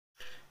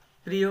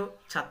প্রিয়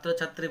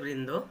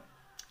ছাত্রছাত্রীবৃন্দ,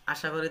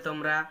 আশা করি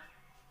তোমরা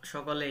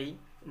সকলেই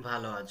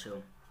ভালো আছো।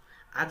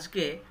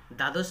 আজকে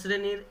দ্বাদশ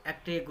শ্রেণীর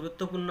একটি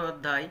গুরুত্বপূর্ণ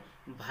অধ্যায়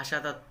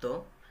ভাষাতত্ত্ব,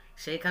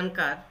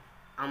 সেইখানকার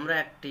আমরা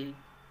একটি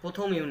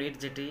প্রথম ইউনিট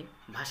যেটি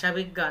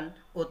ভাষাবিজ্ঞান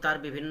ও তার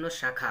বিভিন্ন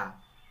শাখা,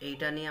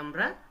 এইটা নিয়ে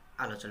আমরা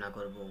আলোচনা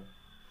করব।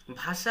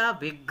 ভাষা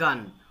বিজ্ঞান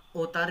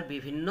ও তার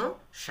বিভিন্ন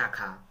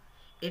শাখা,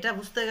 এটা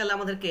বুঝতে গেলে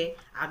আমাদেরকে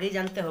আগেই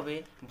জানতে হবে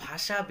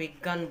ভাষা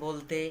বিজ্ঞান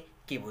বলতে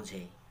কী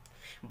বোঝে।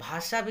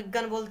 ভাষা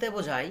বিজ্ঞান বলতে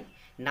বোঝায়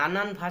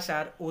নানান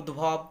ভাষার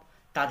উদ্ভব,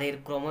 তাদের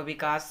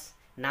ক্রমবিকাশ,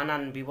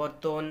 নানান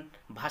বিবর্তন,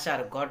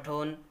 ভাষার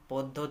গঠন,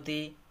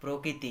 পদ্ধতি,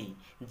 প্রকৃতি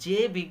যে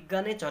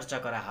বিজ্ঞানে চর্চা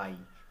করা হয়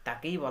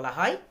তাকেই বলা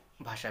হয়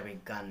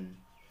ভাষাবিজ্ঞান।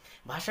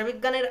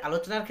 ভাষাবিজ্ঞানের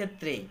আলোচনার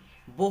ক্ষেত্রে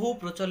বহু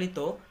প্রচলিত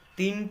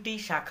তিনটি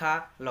শাখা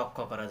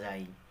লক্ষ্য করা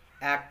যায়।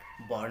 এক,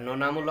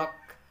 বর্ণনামূলক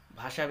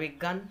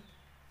ভাষাবিজ্ঞান।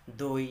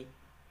 দুই,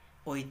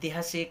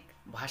 ঐতিহাসিক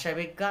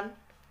ভাষাবিজ্ঞান।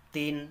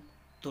 তিন,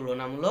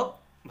 তুলনামূলক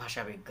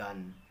ভাষাবিজ্ঞান।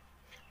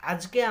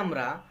 আজকে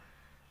আমরা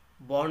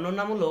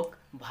বর্ণনামূলক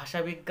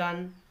ভাষাবিজ্ঞান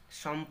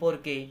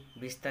সম্পর্কে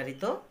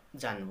বিস্তারিত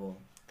জানব।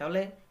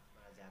 তাহলে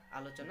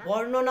আলোচনা।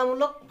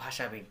 বর্ণনামূলক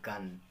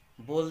ভাষাবিজ্ঞান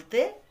বলতে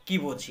কি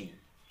বুঝি?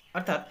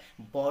 অর্থাৎ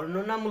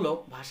বর্ণনামূলক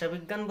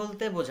ভাষাবিজ্ঞান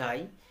বলতে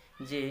বোঝায়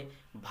যে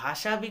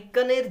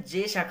ভাষাবিজ্ঞানের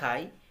যে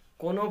শাখায়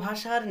কোনো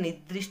ভাষার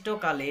নির্দিষ্ট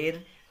কালের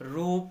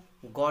রূপ,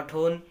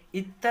 গঠন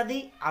ইত্যাদি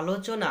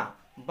আলোচনা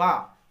বা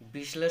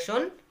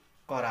বিশ্লেষণ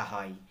করা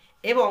হয়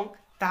এবং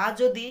তা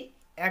যদি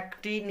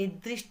একটি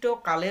নির্দিষ্ট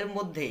কালের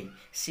মধ্যে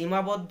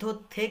সীমাবদ্ধ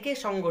থেকে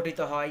সংগঠিত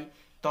হয়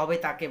তবে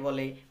তাকে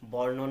বলে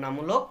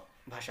বর্ণনামূলক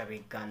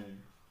ভাষাবিজ্ঞান।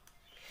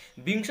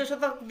 বিংশ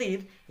শতাব্দীর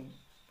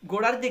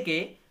গোড়ার দিকে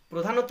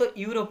প্রধানত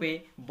ইউরোপে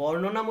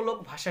বর্ণনামূলক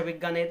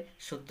ভাষাবিজ্ঞানের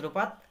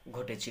সূত্রপাত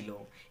ঘটেছিল।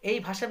 এই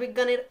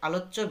ভাষাবিজ্ঞানের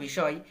আলোচ্য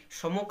বিষয়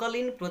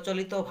সমকালীন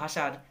প্রচলিত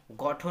ভাষার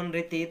গঠন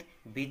রীতির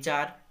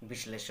বিচার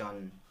বিশ্লেষণ।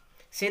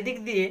 সেদিক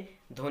দিয়ে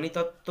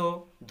ধ্বনিতত্ত্ব,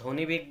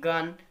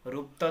 ধ্বনিবিজ্ঞান,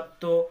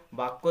 রূপতত্ত্ব,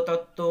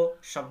 বাক্যতত্ত্ব,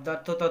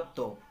 শব্দার্থতত্ত্ব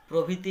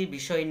প্রভৃতি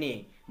বিষয় নিয়ে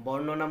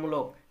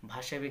বর্ণনামূলক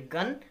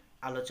ভাষাবিজ্ঞান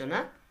আলোচনা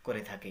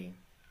করে থাকে।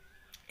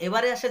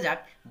 এবারে আসা যাক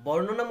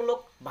বর্ণনামূলক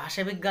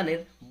ভাষাবিজ্ঞানের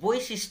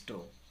বৈশিষ্ট্য,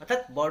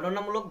 অর্থাৎ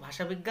বর্ণনামূলক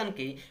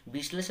ভাষাবিজ্ঞানকে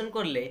বিশ্লেষণ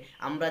করলে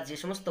আমরা যে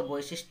সমস্ত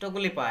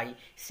বৈশিষ্ট্যগুলি পাই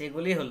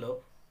সেগুলি হলো: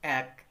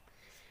 এক,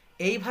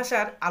 এই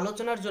ভাষার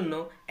আলোচনার জন্য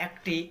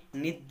একটি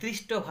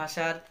নির্দিষ্ট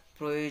ভাষার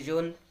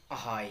প্রয়োজন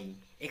হয়।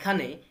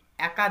 এখানে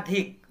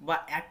একাধিক বা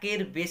একের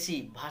বেশি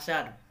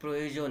ভাষার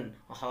প্রয়োজন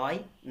হয়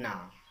না।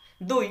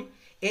 দুই,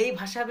 এই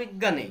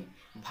ভাষাবিজ্ঞানে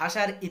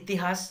ভাষার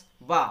ইতিহাস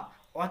বা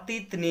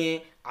অতীত নিয়ে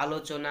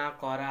আলোচনা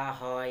করা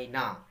হয়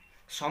না,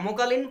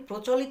 সমকালীন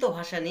প্রচলিত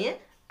ভাষা নিয়ে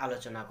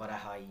আলোচনা করা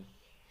হয়।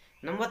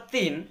 নম্বর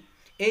তিন,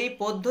 এই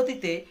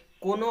পদ্ধতিতে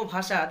কোনো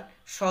ভাষার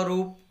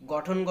স্বরূপ,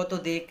 গঠনগত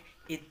দিক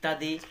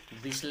ইত্যাদি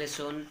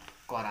বিশ্লেষণ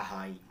করা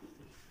হয়।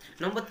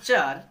 নম্বর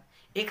চার,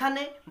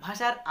 এখানে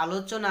ভাষার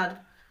আলোচনার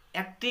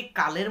একটি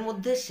কালের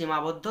মধ্যে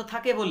সীমাবদ্ধ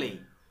থাকে বলে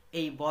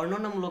এই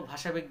বর্ণনামূলক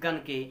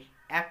ভাষাবিজ্ঞানকে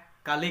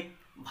এককালিক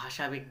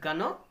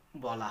ভাষাবিজ্ঞানও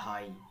বলা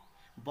হয়।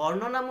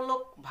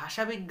 বর্ণনামূলক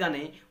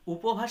ভাষাবিজ্ঞানে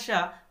উপভাষা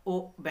ও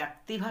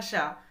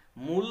ব্যক্তিভাষা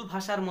মূল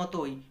ভাষার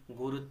মতোই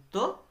গুরুত্ব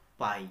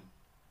পায়।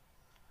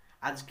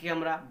 আজকে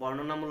আমরা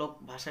বর্ণনামূলক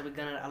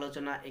ভাষাবিজ্ঞানের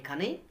আলোচনা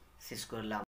এখানেই শেষ করলাম।